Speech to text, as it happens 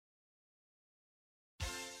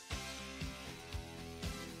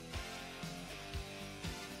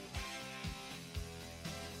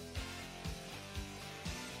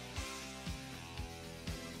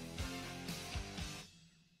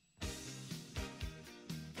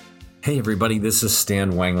Hey everybody, this is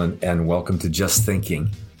Stan Wangland and welcome to Just Thinking.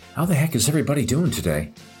 How the heck is everybody doing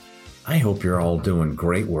today? I hope you're all doing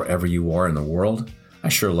great wherever you are in the world. I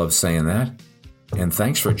sure love saying that. And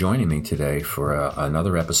thanks for joining me today for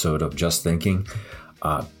another episode of Just Thinking.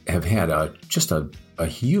 Have had just a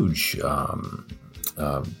huge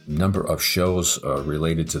number of shows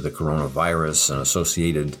related to the coronavirus and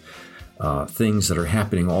associated things that are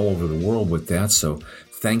happening all over the world with that. So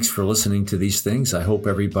thanks for listening to these things. I hope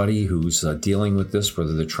everybody who's dealing with this,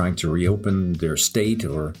 whether they're trying to reopen their state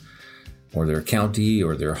or their county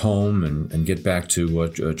or their home and get back to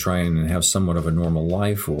trying and have somewhat of a normal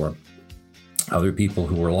life, or other people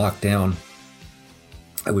who are locked down,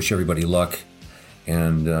 I wish everybody luck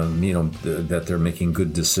and, that they're making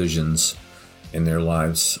good decisions in their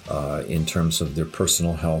lives in terms of their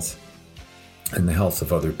personal health and the health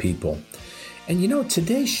of other people. And,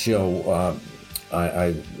 today's show,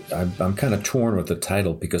 I'm kind of torn with the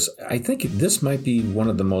title because I think this might be one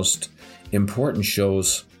of the most important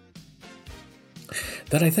shows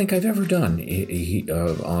that I think I've ever done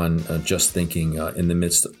on Just Thinking in the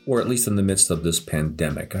midst, or at least in the midst of this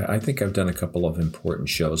pandemic. I think I've done a couple of important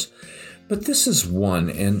shows, but this is one.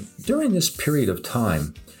 And during this period of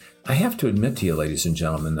time, I have to admit to you, ladies and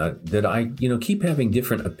gentlemen, that I keep having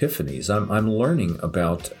different epiphanies. I'm learning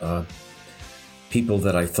about people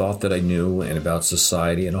that I thought that I knew and about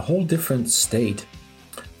society in a whole different state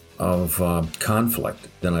of conflict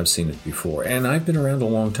than I've seen it before. And I've been around a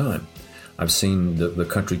long time. I've seen the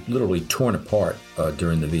country literally torn apart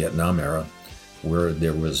during the Vietnam era, where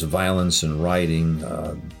there was violence and rioting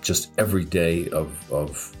just every day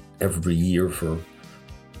of every year for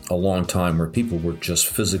a long time, where people were just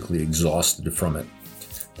physically exhausted from it.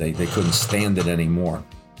 They couldn't stand it anymore.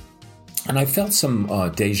 And I felt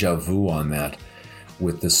some deja vu on that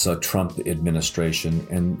with this Trump administration.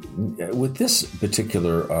 And with this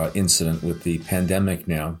particular incident with the pandemic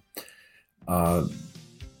now, I've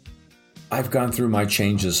gone through my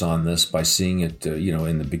changes on this by seeing it,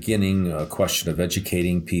 in the beginning, a question of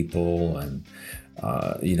educating people, and,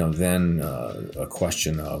 then a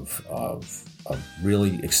question of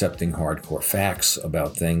really accepting hardcore facts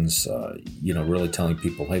about things, really telling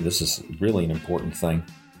people, hey, this is really an important thing.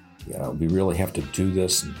 We really have to do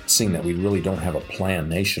this, and seeing that we really don't have a plan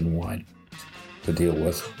nationwide to deal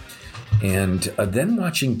with. And then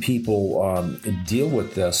watching people deal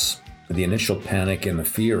with this, the initial panic and the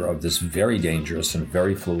fear of this very dangerous and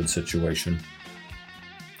very fluid situation.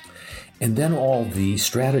 And then all the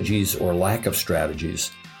strategies or lack of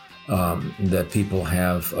strategies that people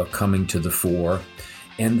have coming to the fore.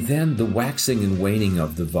 And then the waxing and waning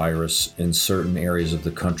of the virus in certain areas of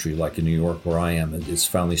the country, like in New York, where I am, it's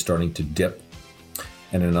finally starting to dip.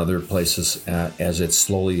 And in other places, as it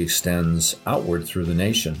slowly extends outward through the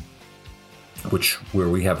nation, where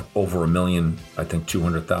we have over 1 million, I think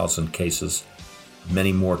 200,000 cases,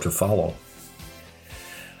 many more to follow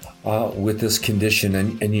with this condition.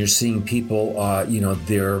 And you're seeing people,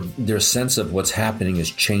 their sense of what's happening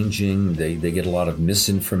is changing. They get a lot of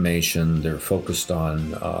misinformation. They're focused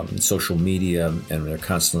on social media, and they're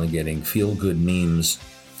constantly getting feel-good memes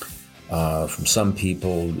from some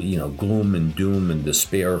people, gloom and doom and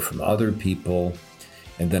despair from other people.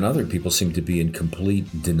 And then other people seem to be in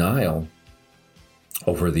complete denial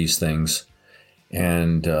over these things,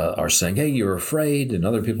 and are saying, hey, you're afraid. And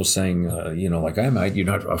other people saying, like I might, you're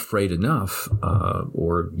not afraid enough,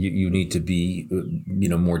 or you need to be,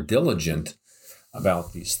 more diligent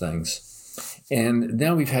about these things. And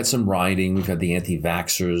now we've had some rioting. We've had the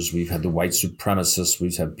anti-vaxxers. We've had the white supremacists.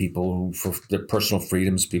 We've had people who, for their personal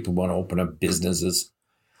freedoms, people want to open up businesses,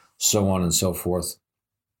 so on and so forth.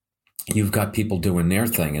 You've got people doing their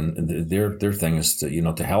thing, and their thing is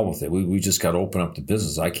to, to hell with it. We just got to open up the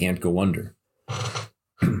business. I can't go under.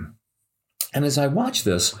 And as I watch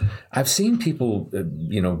this, I've seen people,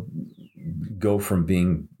 go from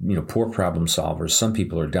being, poor problem solvers. Some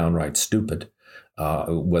people are downright stupid,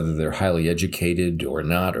 whether they're highly educated or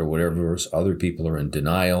not, or whatever. Other people are in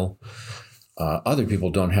denial. Other people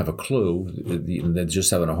don't have a clue. They're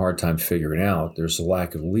just having a hard time figuring out. There's a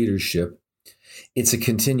lack of leadership. It's a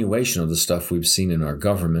continuation of the stuff we've seen in our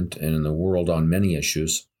government and in the world on many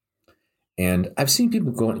issues. And I've seen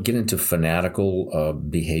people get into fanatical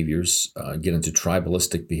behaviors, get into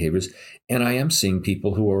tribalistic behaviors. And I am seeing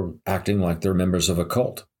people who are acting like they're members of a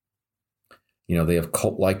cult. They have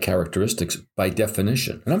cult-like characteristics by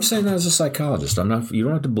definition. And I'm saying that as a psychologist. You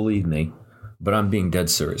don't have to believe me, but I'm being dead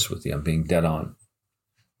serious with you. I'm being dead on.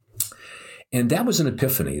 And that was an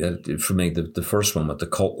epiphany that for me, the first one with the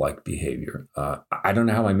cult-like behavior. I don't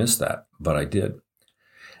know how I missed that, but I did.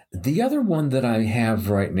 The other one that I have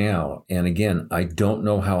right now, and again, I don't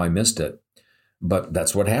know how I missed it, but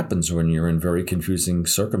that's what happens when you're in very confusing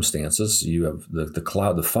circumstances. You have the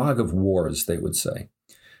cloud, the fog of war, as they would say.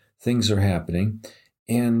 Things are happening,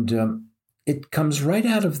 and it comes right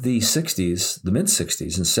out of the 60s, the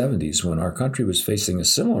mid-60s and 70s, when our country was facing a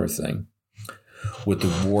similar thing with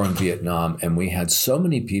the war in Vietnam, and we had so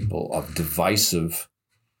many people of divisive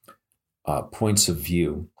points of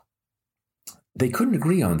view. They couldn't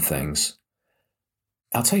agree on things.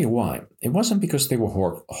 I'll tell you why. It wasn't because they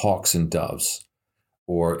were hawks and doves,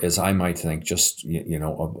 or as I might think, just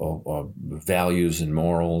values and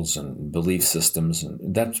morals and belief systems,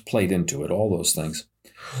 and that played into it, all those things.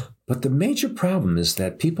 But the major problem is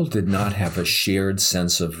that people did not have a shared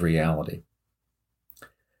sense of reality.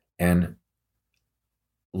 And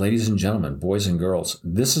ladies and gentlemen, boys and girls,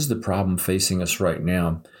 this is the problem facing us right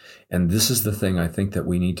now. And this is the thing I think that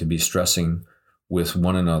we need to be stressing with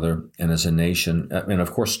one another and as a nation. And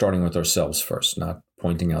of course, starting with ourselves first, not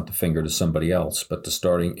pointing out the finger to somebody else, but to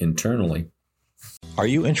starting internally. Are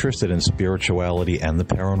you interested in spirituality and the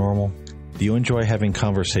paranormal? Do you enjoy having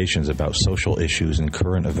conversations about social issues and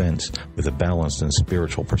current events with a balanced and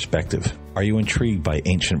spiritual perspective? Are you intrigued by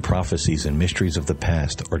ancient prophecies and mysteries of the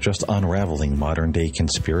past, or just unraveling modern-day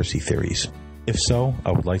conspiracy theories? If so,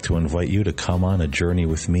 I would like to invite you to come on a journey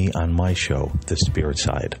with me on my show, The Spirit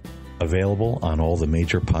Side. Available on all the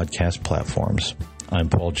major podcast platforms. I'm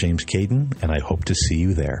Paul James Caden, and I hope to see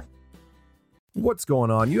you there. What's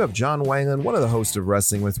going on? You have John Wangland, one of the hosts of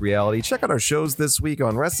Wrestling with Reality. Check out our shows this week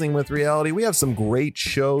on Wrestling with Reality. We have some great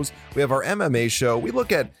shows. We have our MMA show. We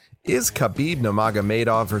look at, is Khabib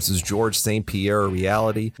Nurmagomedov versus George St. Pierre a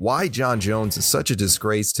reality? Why John Jones is such a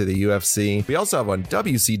disgrace to the UFC. We also have on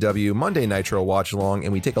WCW Monday Nitro Watch Along,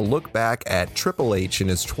 and we take a look back at Triple H in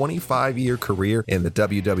his 25-year career in the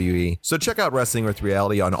WWE. So check out Wrestling with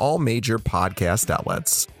Reality on all major podcast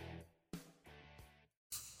outlets.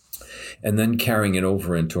 And then carrying it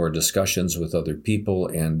over into our discussions with other people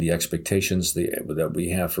and the expectations that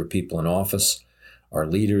we have for people in office, our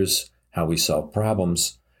leaders, how we solve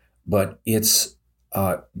problems. But it's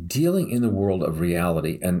dealing in the world of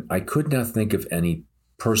reality. And I could not think of any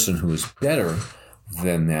person who is better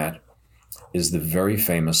than that, is the very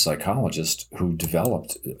famous psychologist who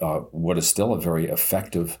developed what is still a very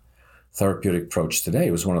effective therapeutic approach today.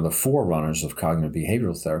 It was one of the forerunners of cognitive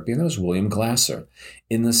behavioral therapy, and that was William Glasser.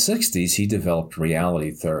 In the 60s, he developed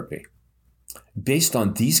reality therapy based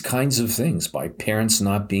on these kinds of things, by parents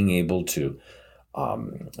not being able to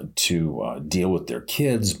deal with their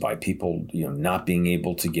kids, by people not being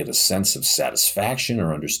able to get a sense of satisfaction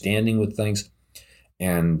or understanding with things.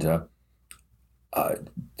 And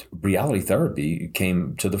reality therapy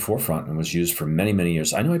came to the forefront and was used for many, many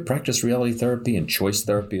years. I know I practiced reality therapy and choice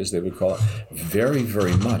therapy, as they would call it, very,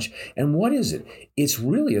 very much. And what is it? It's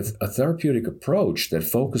really a therapeutic approach that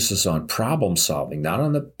focuses on problem solving, not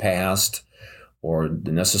on the past or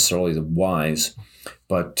necessarily the whys,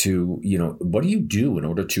 but to, what do you do in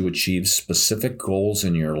order to achieve specific goals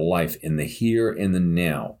in your life, in the here, in the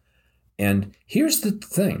now? And here's the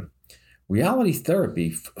thing. Reality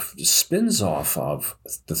therapy spins off of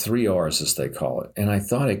the 3 R's, as they call it. And I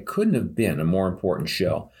thought it couldn't have been a more important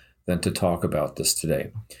show than to talk about this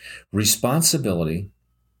today. Realism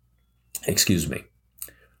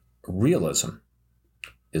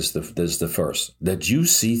is the first. That you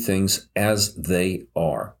see things as they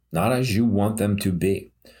are, not as you want them to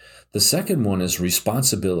be. The second one is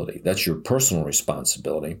responsibility. That's your personal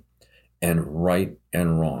responsibility, and right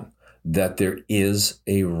and wrong. That there is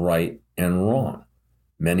a right and wrong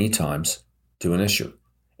many times to an issue,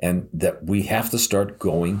 and that we have to start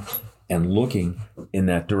going and looking in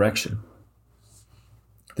that direction.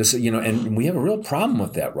 This, and we have a real problem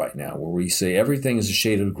with that right now, where we say everything is a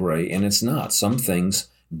shade of gray, and it's not. Some things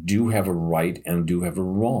do have a right and do have a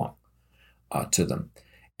wrong to them.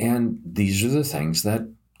 And these are the things that,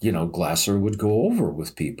 Glasser would go over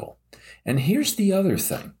with people. And here's the other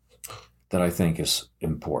thing that I think is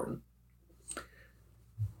important.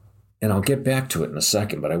 And I'll get back to it in a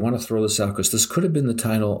second, but I want to throw this out because this could have been the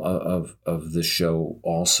title of the show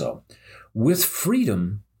also. With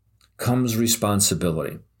freedom comes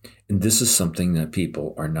responsibility. And this is something that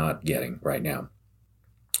people are not getting right now.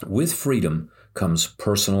 With freedom comes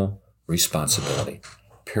personal responsibility.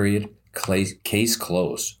 Period. Case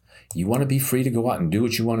closed. You want to be free to go out and do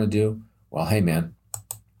what you want to do? Well, hey, man,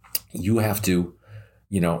 you have to,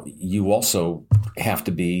 you also have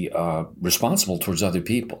to be responsible towards other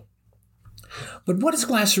people. But what does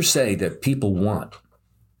Glasser say that people want?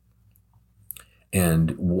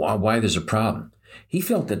 And why there's a problem? He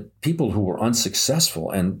felt that people who were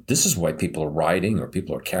unsuccessful, and this is why people are rioting, or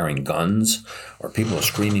people are carrying guns, or people are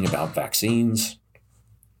screaming about vaccines.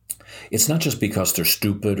 It's not just because they're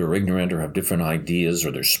stupid or ignorant or have different ideas,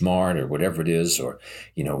 or they're smart or whatever it is, or,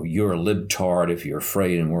 you're a libtard if you're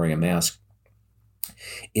afraid and wearing a mask.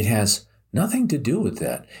 It has nothing to do with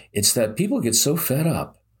that. It's that people get so fed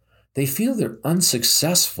up, they feel they're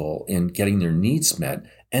unsuccessful in getting their needs met,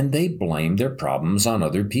 and they blame their problems on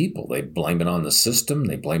other people. They blame it on the system.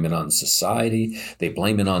 They blame it on society. They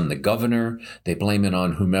blame it on the governor. They blame it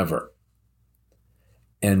on whomever.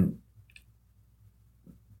 And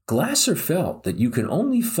Glasser felt that you can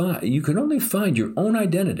only find your own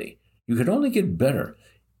identity. You can only get better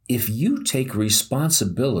if you take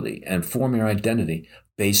responsibility and form your identity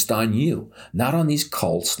based on you, not on these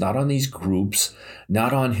cults, not on these groups,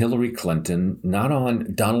 not on Hillary Clinton, not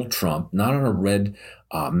on Donald Trump, not on a red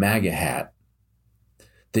MAGA hat,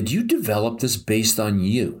 that you develop this based on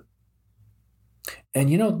you.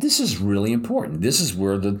 And, this is really important. This is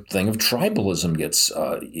where the thing of tribalism gets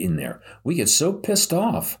in there. We get so pissed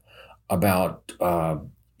off about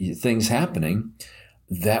things happening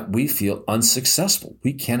that we feel unsuccessful.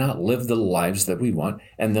 We cannot live the lives that we want.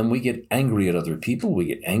 And then we get angry at other people. We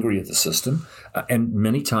get angry at the system, and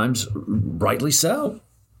many times rightly so.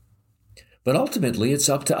 But ultimately, it's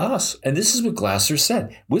up to us. And this is what Glasser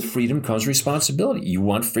said. With freedom comes responsibility. You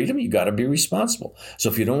want freedom, you got to be responsible. So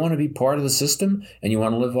if you don't want to be part of the system and you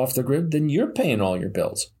want to live off the grid, then you're paying all your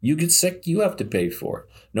bills. You get sick, you have to pay for it.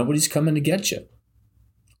 Nobody's coming to get you.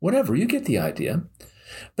 Whatever, you get the idea.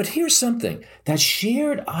 But here's something. That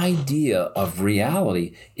shared idea of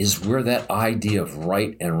reality is where that idea of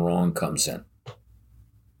right and wrong comes in.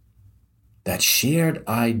 That shared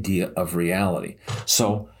idea of reality.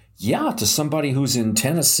 So, yeah, to somebody who's in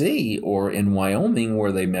Tennessee or in Wyoming,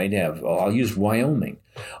 where they might have, I'll use Wyoming,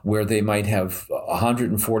 where they might have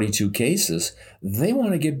 142 cases, they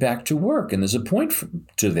want to get back to work. And there's a point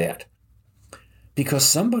to that. Because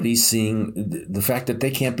somebody's seeing the fact that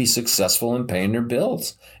they can't be successful in paying their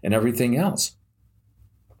bills and everything else.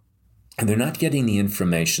 And they're not getting the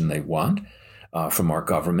information they want from our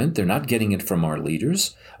government. They're not getting it from our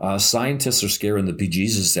leaders. Scientists are scaring the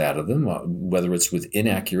bejesus out of them, whether it's with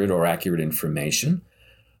inaccurate or accurate information.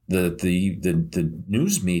 The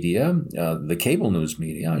news media, the cable news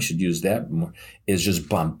media, I should use that more, is just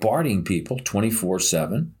bombarding people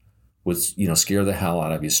 24/7 with, scare the hell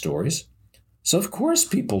out of you stories. So of course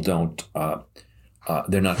people don't,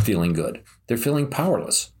 they're not feeling good. They're feeling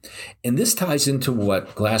powerless. And this ties into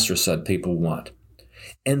what Glasser said people want.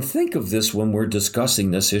 And think of this when we're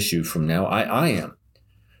discussing this issue from now. I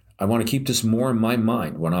want to keep this more in my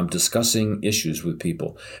mind when I'm discussing issues with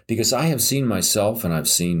people, because I have seen myself and I've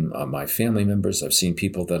seen my family members, I've seen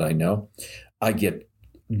people that I know. I get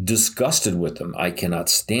disgusted with them. I cannot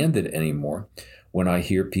stand it anymore when I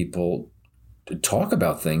hear people talk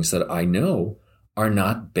about things that I know are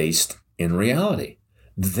not based in reality.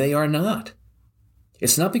 They are not.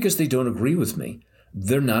 It's not because they don't agree with me.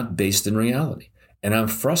 They're not based in reality. And I'm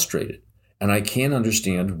frustrated. And I can't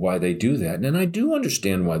understand why they do that. And I do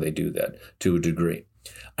understand why they do that to a degree.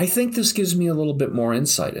 I think this gives me a little bit more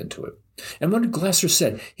insight into it. And what Glasser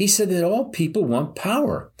said, he said that all people want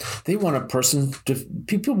power. They want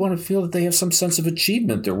people want to feel that they have some sense of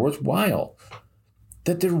achievement. They're worthwhile,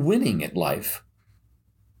 that they're winning at life.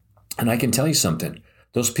 And I can tell you something.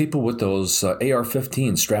 Those people with those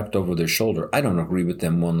AR-15 strapped over their shoulder, I don't agree with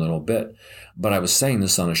them one little bit. But I was saying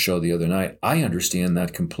this on a show the other night. I understand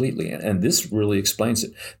that completely. And this really explains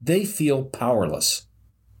it. They feel powerless.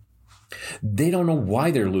 They don't know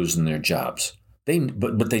why they're losing their jobs.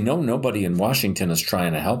 But they know nobody in Washington is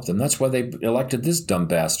trying to help them. That's why they elected this dumb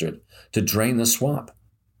bastard to drain the swamp.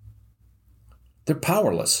 They're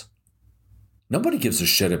powerless. Nobody gives a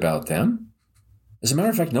shit about them. As a matter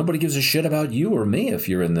of fact, nobody gives a shit about you or me if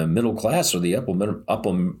you're in the middle class or the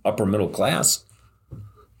upper middle class.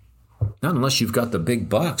 Not unless you've got the big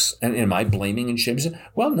bucks. And am I blaming and shaming?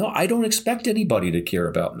 Well, no, I don't expect anybody to care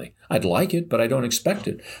about me. I'd like it, but I don't expect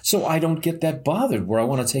it. So I don't get that bothered where I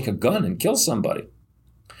want to take a gun and kill somebody.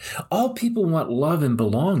 All people want love and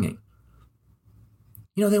belonging.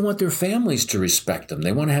 They want their families to respect them.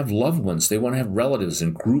 They want to have loved ones. They want to have relatives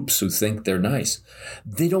and groups who think they're nice.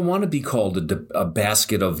 They don't want to be called a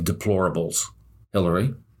basket of deplorables,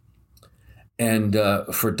 Hillary. And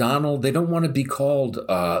for Donald, they don't want to be called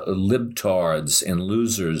libtards and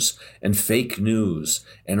losers and fake news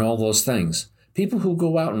and all those things. People who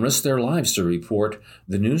go out and risk their lives to report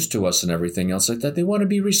the news to us and everything else like that, they want to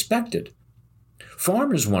be respected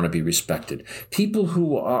Farmers want to be respected. People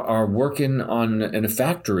who are working in a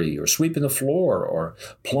factory or sweeping the floor or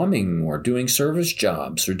plumbing or doing service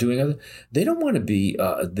jobs or doing other, they don't want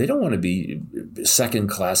to be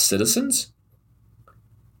second-class citizens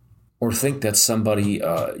or think that somebody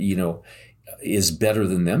is better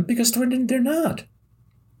than them, because they're not.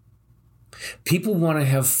 People want to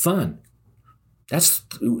have fun. That's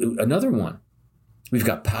another one. We've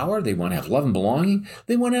got power. They want to have love and belonging.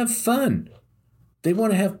 They want to have fun. They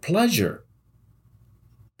want to have pleasure.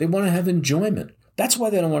 They want to have enjoyment. That's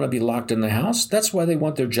why they don't want to be locked in the house. That's why they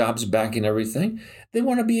want their jobs back and everything. They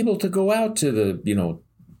want to be able to go out to the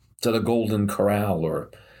Golden Corral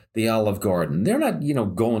or the Olive Garden. They're not,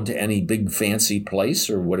 going to any big fancy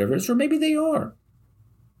place or whatever it is, or maybe they are.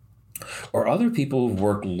 Or other people who've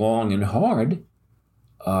worked long and hard,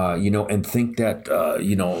 and think that,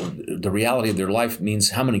 the reality of their life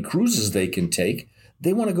means how many cruises they can take.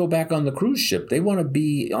 They want to go back on the cruise ship. They want to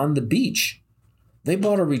be on the beach. They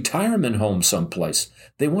bought a retirement home someplace.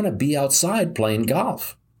 They want to be outside playing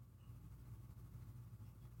golf.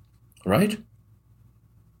 Right?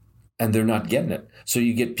 And they're not getting it. So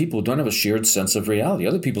you get people who don't have a shared sense of reality.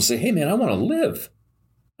 Other people say, hey, man, I want to live.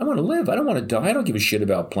 I want to live. I don't want to die. I don't give a shit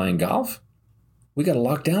about playing golf. We got to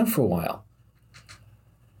lock down for a while.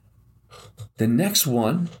 The next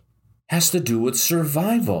one has to do with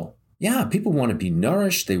survival. Yeah, people want to be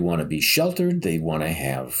nourished. They want to be sheltered. They want to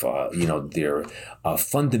have, their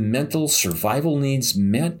fundamental survival needs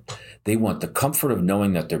met. They want the comfort of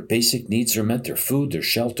knowing that their basic needs are met, their food, their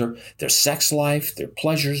shelter, their sex life, their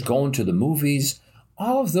pleasures, going to the movies,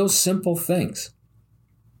 all of those simple things.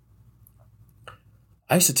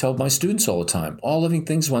 I used to tell my students all the time, all living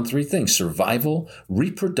things want three things: survival,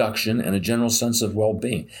 reproduction, and a general sense of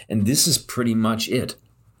well-being. And this is pretty much it.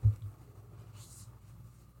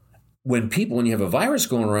 When you have a virus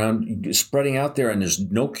going around, spreading out there, and there's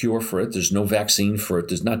no cure for it, there's no vaccine for it,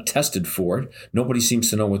 there's not tested for it, nobody seems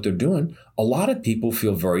to know what they're doing, a lot of people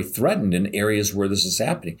feel very threatened in areas where this is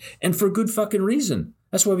happening. And for good fucking reason.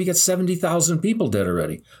 That's why we got 70,000 people dead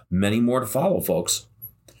already. Many more to follow, folks.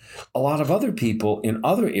 A lot of other people in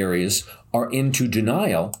other areas are into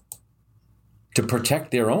denial to protect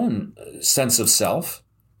their own sense of self.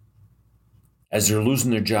 As they're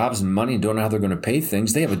losing their jobs and money and don't know how they're going to pay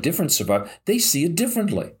things, they have a different survival. They see it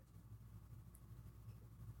differently.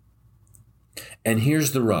 And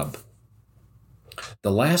here's the rub.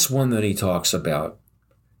 The last one that he talks about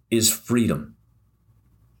is freedom.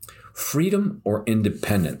 Freedom or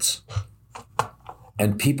independence.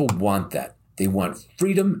 And people want that. They want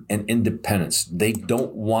freedom and independence. They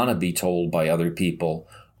don't want to be told by other people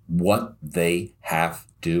what they have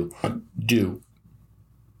to do.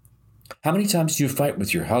 How many times do you fight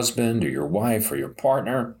with your husband or your wife or your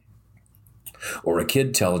partner? Or a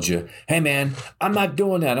kid tells you, hey man, I'm not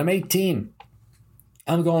doing that. I'm 18.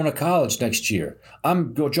 I'm going to college next year.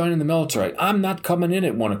 I'm joining the military. I'm not coming in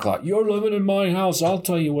at 1 o'clock. You're living in my house. I'll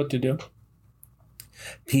tell you what to do.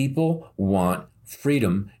 People want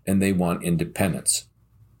freedom and they want independence.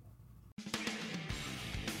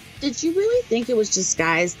 Did you really think it was just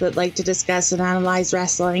guys that like to discuss and analyze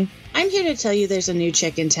wrestling? I'm here to tell you there's a new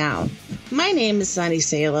chick in town. My name is Sunny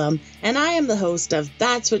Salem, and I am the host of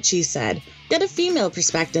That's What She Said. Get a female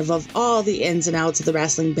perspective of all the ins and outs of the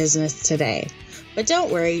wrestling business today. But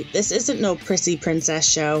don't worry, this isn't no prissy princess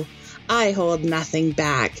show. I hold nothing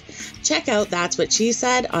back. Check out That's What She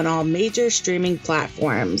Said on all major streaming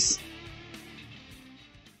platforms.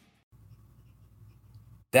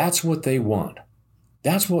 That's what they want.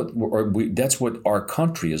 That's what our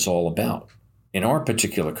country is all about, in our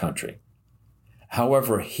particular country.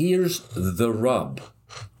 However, here's the rub,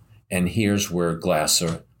 and here's where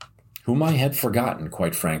Glasser, whom I had forgotten,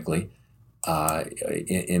 quite frankly,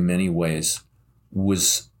 in many ways,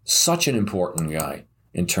 was such an important guy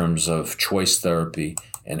in terms of choice therapy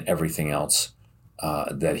and everything else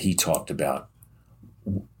that he talked about.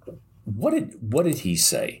 What did he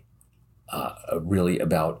say really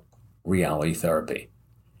about reality therapy?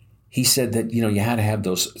 He said that, you had to have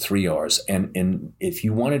those 3 R's. And if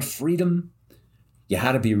you wanted freedom, you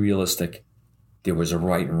had to be realistic. There was a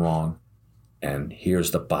right and wrong. And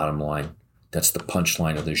here's the bottom line. That's the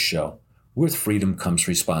punchline of this show. With freedom comes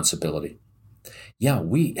responsibility. Yeah,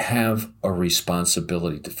 we have a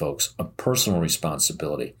responsibility to folks, a personal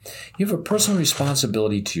responsibility. You have a personal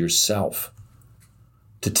responsibility to yourself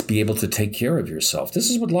to be able to take care of yourself. This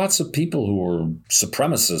is what lots of people who are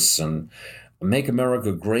supremacists and Make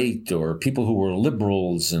America Great, or people who are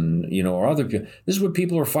liberals and, or other people. This is what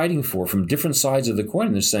people are fighting for from different sides of the coin.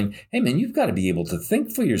 And they're saying, hey, man, you've got to be able to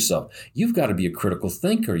think for yourself. You've got to be a critical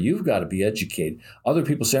thinker. You've got to be educated. Other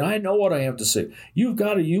people say, I know what I have to say. You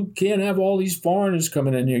can't have all these foreigners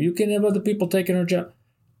coming in here. You can't have other people taking our job.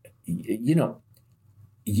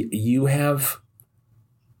 You have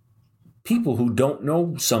people who don't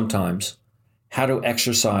know sometimes how to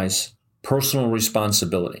exercise personal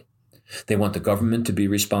responsibility. They want the government to be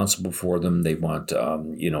responsible for them. They want,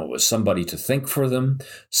 somebody to think for them,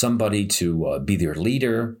 somebody to be their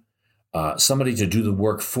leader, somebody to do the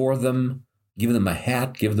work for them, give them a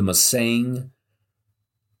hat, give them a saying.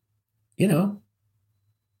 They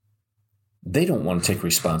don't want to take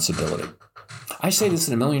responsibility. I say this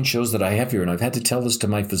in a million shows that I have here, and I've had to tell this to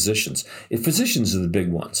my physicians. Physicians are the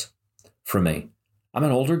big ones for me. I'm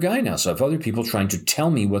an older guy now, so I have other people trying to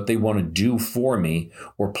tell me what they want to do for me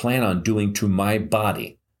or plan on doing to my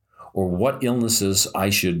body, or what illnesses I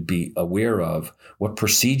should be aware of, what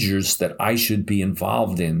procedures that I should be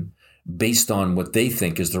involved in based on what they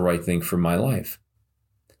think is the right thing for my life.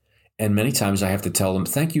 And many times I have to tell them,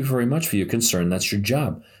 thank you very much for your concern. That's your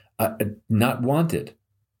job. Not wanted.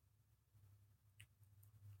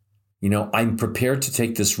 I'm prepared to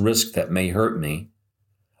take this risk that may hurt me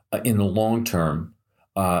in the long term.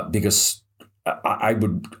 Because I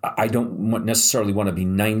don't necessarily want to be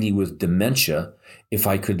 90 with dementia if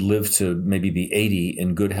I could live to maybe be 80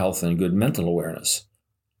 in good health and good mental awareness.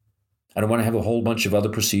 I don't want to have a whole bunch of other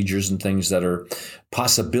procedures and things that are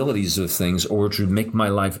possibilities of things, or to make my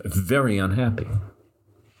life very unhappy.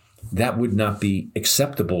 That would not be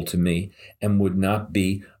acceptable to me and would not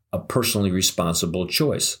be a personally responsible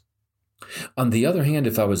choice. On the other hand,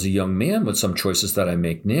 if I was a young man with some choices that I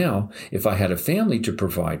make now, if I had a family to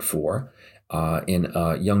provide for,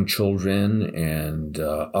 young children and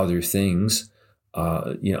other things,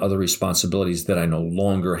 other responsibilities that I no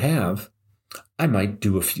longer have, I might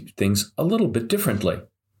do a few things a little bit differently.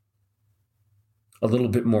 A little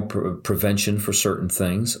bit more prevention for certain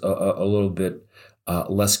things, a little bit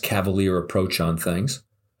less cavalier approach on things,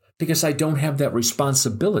 because I don't have that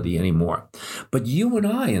responsibility anymore. But you and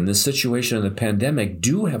I, in this situation of the pandemic,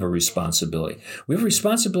 do have a responsibility. We have a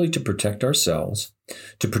responsibility to protect ourselves,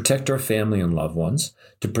 to protect our family and loved ones,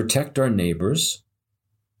 to protect our neighbors,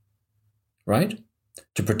 right?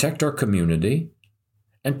 To protect our community,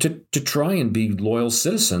 and to try and be loyal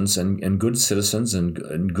citizens and good citizens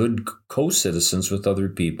and good co-citizens with other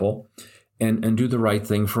people, and do the right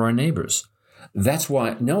thing for our neighbors. That's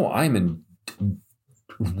why, I'm in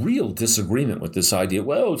real disagreement with this idea.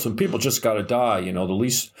 Well, some people just got to die, the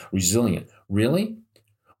least resilient. Really?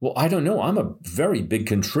 Well, I don't know. I'm a very big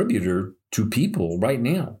contributor to people right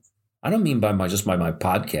now. I don't mean by my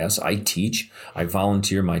podcast. I teach, I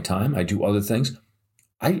volunteer my time, I do other things.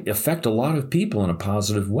 I affect a lot of people in a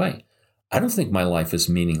positive way. I don't think my life is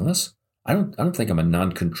meaningless. I don't think I'm a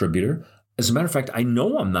non-contributor. As a matter of fact, I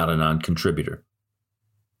know I'm not a non-contributor.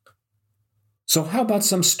 So how about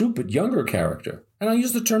some stupid younger character? And I'll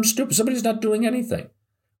use the term stupid. Somebody's not doing anything.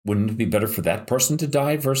 Wouldn't it be better for that person to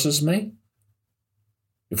die versus me?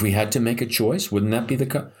 If we had to make a choice, wouldn't that be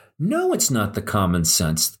No, it's not the common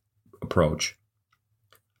sense approach.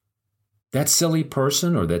 That silly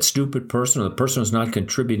person or that stupid person or the person who's not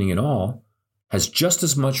contributing at all has just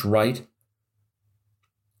as much right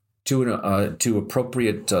to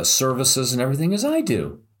appropriate services and everything as I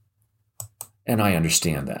do. And I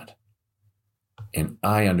understand that. And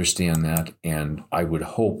I would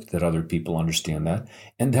hope that other people understand that.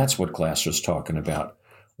 And that's what Glasser's talking about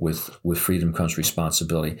with freedom comes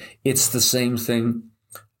responsibility. It's the same thing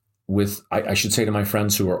with, I should say to my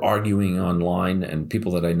friends who are arguing online and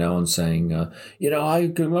people that I know and saying,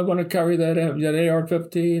 I'm going to carry that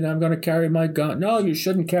AR-15, I'm going to carry my gun. No, you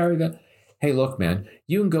shouldn't carry that. Hey, look, man,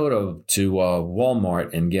 you can go to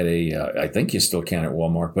Walmart and get I think you still can at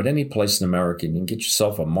Walmart, but any place in America, you can get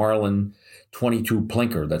yourself a Marlin 22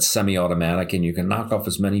 Plinker that's semi-automatic, and you can knock off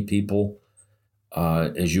as many people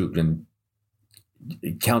as you can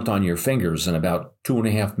count on your fingers in about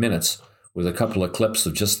 2.5 minutes with a couple of clips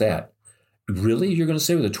of just that. Really? You're going to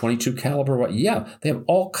say with a 22 caliber? Yeah, they have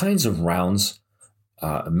all kinds of rounds,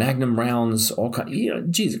 Magnum rounds, all kinds.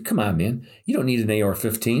 Geez, come on, man. You don't need an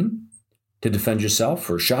AR-15 to defend yourself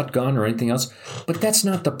or a shotgun or anything else. But that's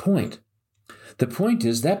not the point. The point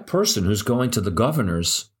is that person who's going to the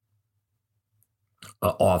governor's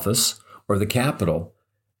office or the Capitol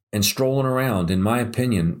and strolling around, in my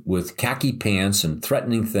opinion, with khaki pants and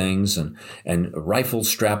threatening things and rifles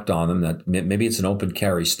strapped on them, that maybe it's an open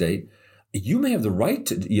carry state. You may have the right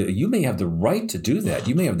to do that.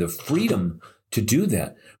 You may have the freedom to do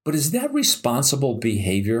that. But is that responsible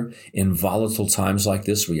behavior in volatile times like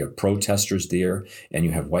this, where you have protesters there and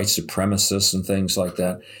you have white supremacists and things like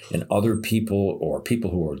that, and other people or people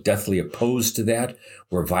who are deathly opposed to that,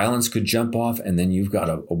 where violence could jump off, and then you've got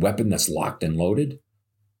a weapon that's locked and loaded?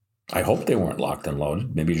 I hope they weren't locked and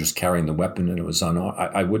loaded. Maybe just carrying the weapon and it was unarmed.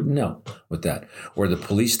 I wouldn't know with that. Or the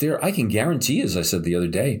police there. I can guarantee, as I said the other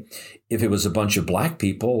day, if it was a bunch of black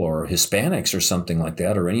people or Hispanics or something like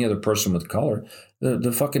that, or any other person with color,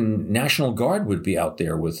 the fucking National Guard would be out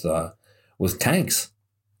there with tanks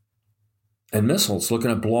and missiles looking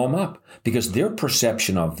to blow them up, because their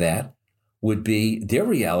perception of that would be, their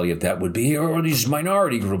reality of that would be, oh, these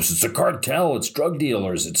minority groups, it's a cartel, it's drug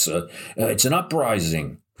dealers, it's an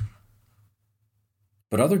uprising.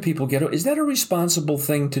 But other people get it. Is that a responsible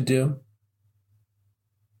thing to do?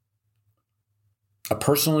 A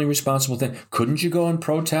personally responsible thing? Couldn't you go and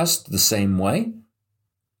protest the same way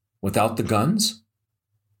without the guns?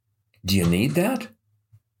 Do you need that?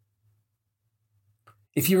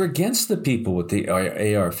 If you're against the people with the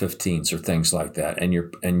AR-15s or things like that,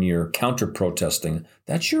 and you're counter-protesting,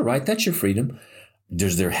 that's your right, that's your freedom.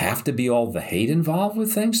 Does there have to be all the hate involved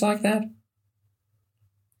with things like that?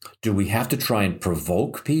 Do we have to try and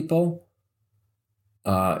provoke people,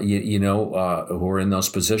 who are in those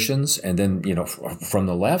positions, and then, from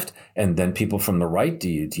the left, and then people from the right? Do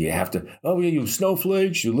you have to? Oh yeah, you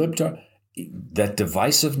snowflakes, you libtard. That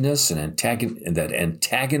divisiveness and that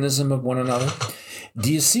antagonism of one another.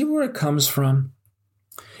 Do you see where it comes from?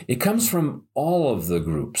 It comes from all of the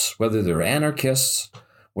groups, whether they're anarchists,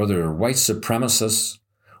 whether they're white supremacists,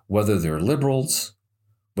 whether they're liberals,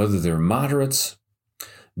 whether they're moderates.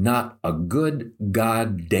 Not a good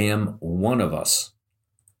goddamn one of us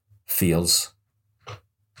feels,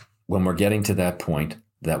 when we're getting to that point,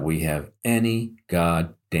 that we have any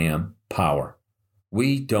goddamn power.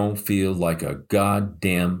 We don't feel like a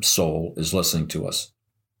goddamn soul is listening to us.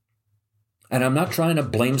 And I'm not trying to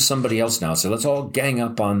blame somebody else now, so let's all gang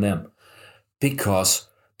up on them. Because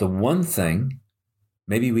the one thing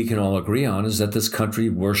maybe we can all agree on is that this country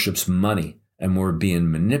worships money. And we're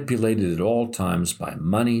being manipulated at all times by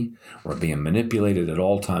money. We're being manipulated at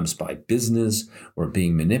all times by business. We're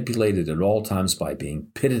being manipulated at all times by being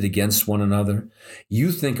pitted against one another.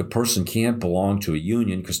 You think a person can't belong to a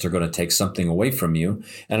union because they're going to take something away from you.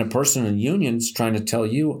 And a person in a union is trying to tell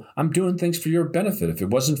you, I'm doing things for your benefit. If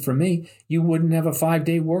it wasn't for me, you wouldn't have a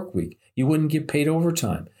 5-day work week. You wouldn't get paid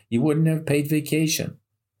overtime. You wouldn't have paid vacation.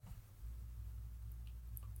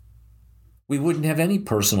 We wouldn't have any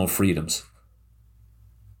personal freedoms.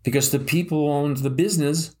 Because the people who owned the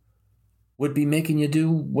business would be making you do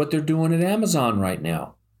what they're doing at Amazon right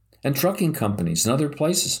now, and trucking companies and other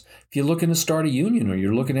places. If you're looking to start a union or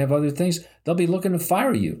you're looking to have other things, they'll be looking to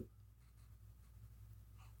fire you.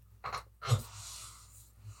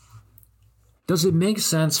 Does it make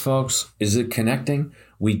sense, folks? Is it connecting?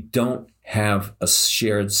 We don't have a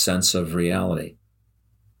shared sense of reality.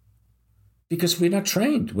 Because we're not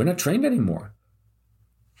trained. We're not trained anymore.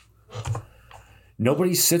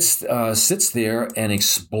 Nobody sits there and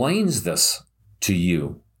explains this to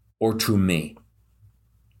you or to me.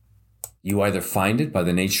 You either find it by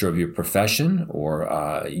the nature of your profession,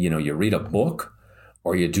 or you read a book,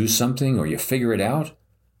 or you do something, or you figure it out.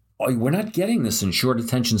 We're not getting this in short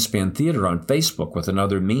attention span theater on Facebook with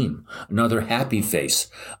another meme, another happy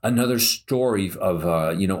face, another story of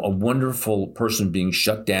a wonderful person being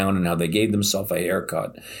shut down and how they gave themselves a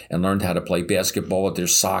haircut and learned how to play basketball with their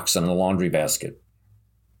socks in a laundry basket.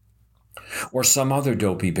 Or some other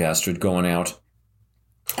dopey bastard going out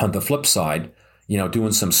on the flip side,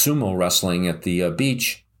 doing some sumo wrestling at the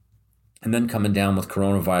beach, and then coming down with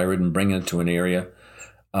coronavirus and bringing it to an area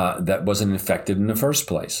that wasn't infected in the first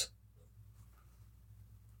place.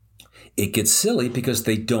 It gets silly because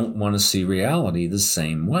they don't want to see reality the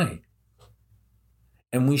same way.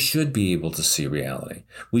 And we should be able to see reality.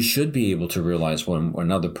 We should be able to realize when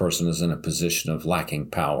another person is in a position of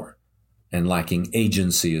lacking power and lacking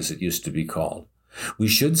agency, as it used to be called. We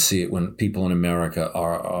should see it when people in America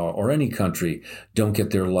or any country don't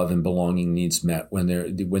get their love and belonging needs met, when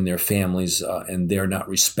their families and they're not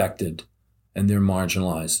respected and they're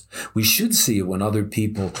marginalized. We should see it when other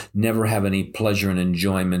people never have any pleasure and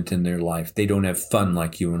enjoyment in their life. They don't have fun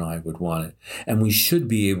like you and I would want it. And we should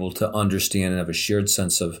be able to understand and have a shared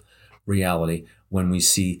sense of reality when we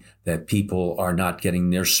see that people are not getting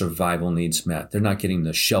their survival needs met. They're not getting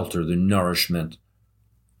the shelter, the nourishment,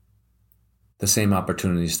 the same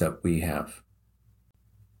opportunities that we have.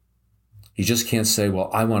 You just can't say, well,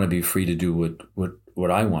 I want to be free to do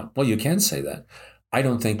what I want. Well, you can say that. I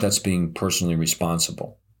don't think that's being personally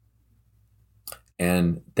responsible.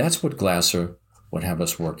 And that's what Glasser would have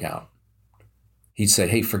us work out. He'd say,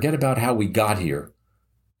 hey, forget about how we got here.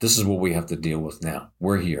 This is what we have to deal with now.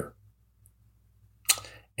 We're here.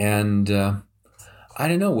 And I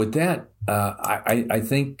don't know. With that, I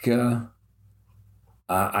think I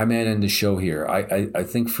may end the show here. I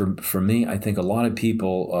think for me, I think a lot of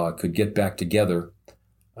people could get back together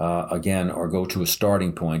again, or go to a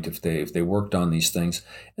starting point if they worked on these things.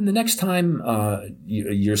 And the next time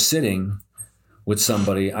you're sitting with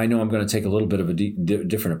somebody, I know I'm going to take a little bit of a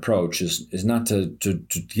different approach. Is not to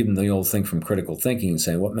give them the old thing from critical thinking and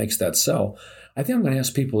say what makes that so. I think I'm going to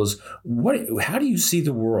ask people is how do you see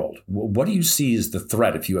the world? What do you see as the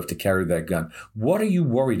threat if you have to carry that gun? What are you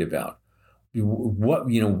worried about?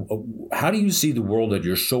 How do you see the world that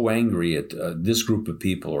you're so angry at this group of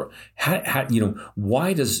people, or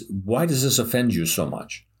why does this offend you so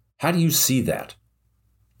much? How do you see that?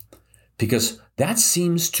 Because that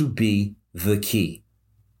seems to be the key,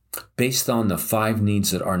 based on the 5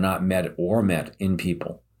 needs that are not met or met in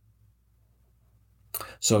people.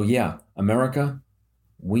 So yeah, America,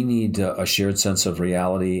 we need a shared sense of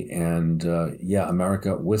reality, and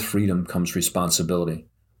America, with freedom comes responsibility.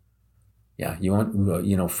 Yeah, you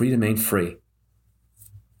want, freedom ain't free.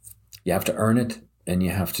 You have to earn it, and you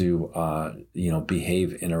have to,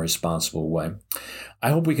 behave in a responsible way. I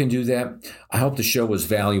hope we can do that. I hope the show was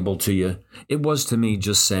valuable to you. It was to me,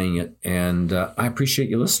 just saying it, and I appreciate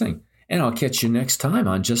you listening. And I'll catch you next time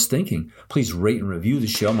on Just Thinking. Please rate and review the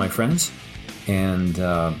show, my friends, and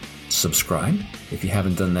subscribe if you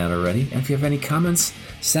haven't done that already. And if you have any comments,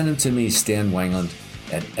 send them to me, Stan Wangland,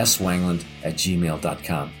 at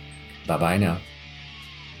swangland@gmail.com. Bye-bye now.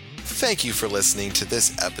 Thank you for listening to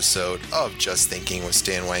this episode of Just Thinking with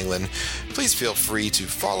Stan Wangland. Please feel free to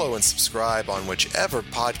follow and subscribe on whichever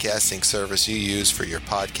podcasting service you use for your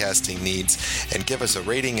podcasting needs, and give us a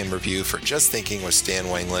rating and review for Just Thinking with Stan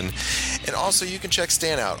Wangland. And also, you can check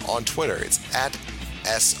Stan out on Twitter. It's at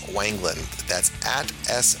 @swangland. That's at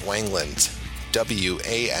 @swangland.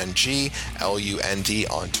 WANGLUND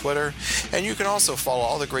on Twitter. And you can also follow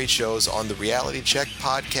all the great shows on the Reality Check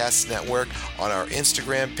Podcast Network on our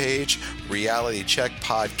Instagram page, Reality Check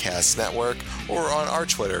Podcast Network, or on our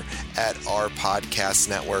Twitter at our Podcast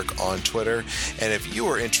Network on Twitter. And if you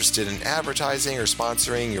are interested in advertising or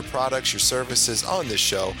sponsoring your products, your services on this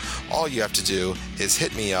show, all you have to do is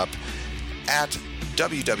hit me up at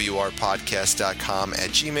wwrpodcast.com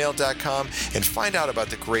 @gmail.com and find out about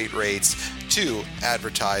the great rates to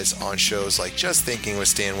advertise on shows like Just Thinking with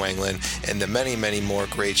Stan Wangland and the many, many more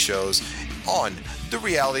great shows on the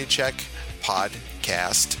Reality Check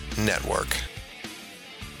Podcast Network.